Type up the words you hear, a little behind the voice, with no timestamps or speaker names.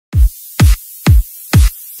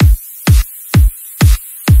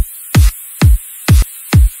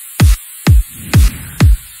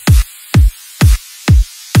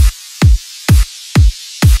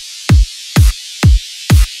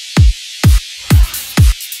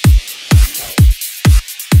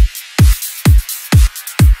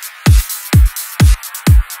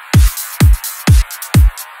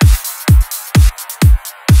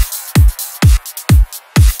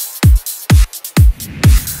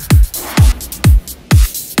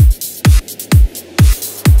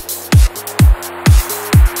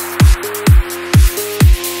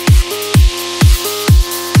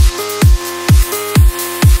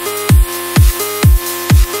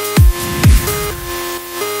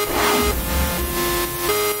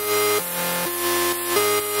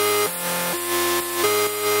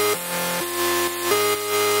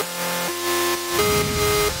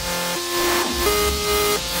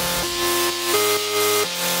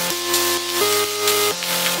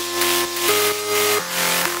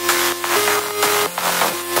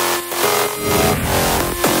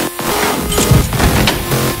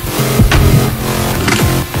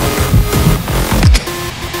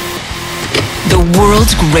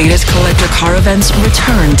World's greatest collector car events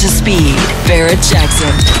return to Speed.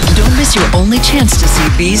 Barrett-Jackson. Don't miss your only chance to see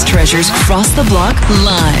these treasures cross the block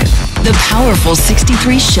live. The powerful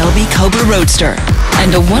 '63 Shelby Cobra Roadster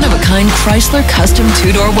and a one-of-a-kind Chrysler Custom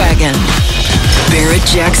two-door wagon.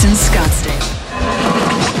 Barrett-Jackson Scottsdale.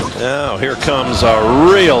 Now here comes a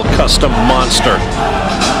real custom monster.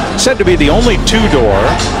 Said to be the only two-door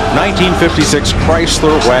 1956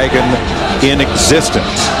 Chrysler wagon in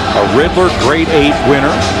existence. A Ridler Grade 8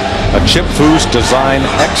 winner, a Chip Foose Design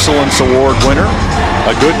Excellence Award winner,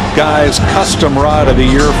 a Good Guys Custom Rod of the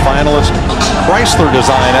Year finalist, Chrysler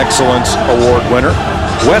Design Excellence Award winner,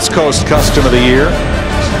 West Coast Custom of the Year,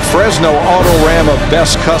 Fresno Autorama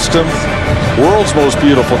Best Custom, World's Most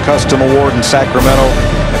Beautiful Custom Award in Sacramento,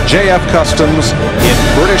 JF Customs in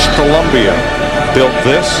British Columbia built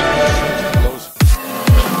this.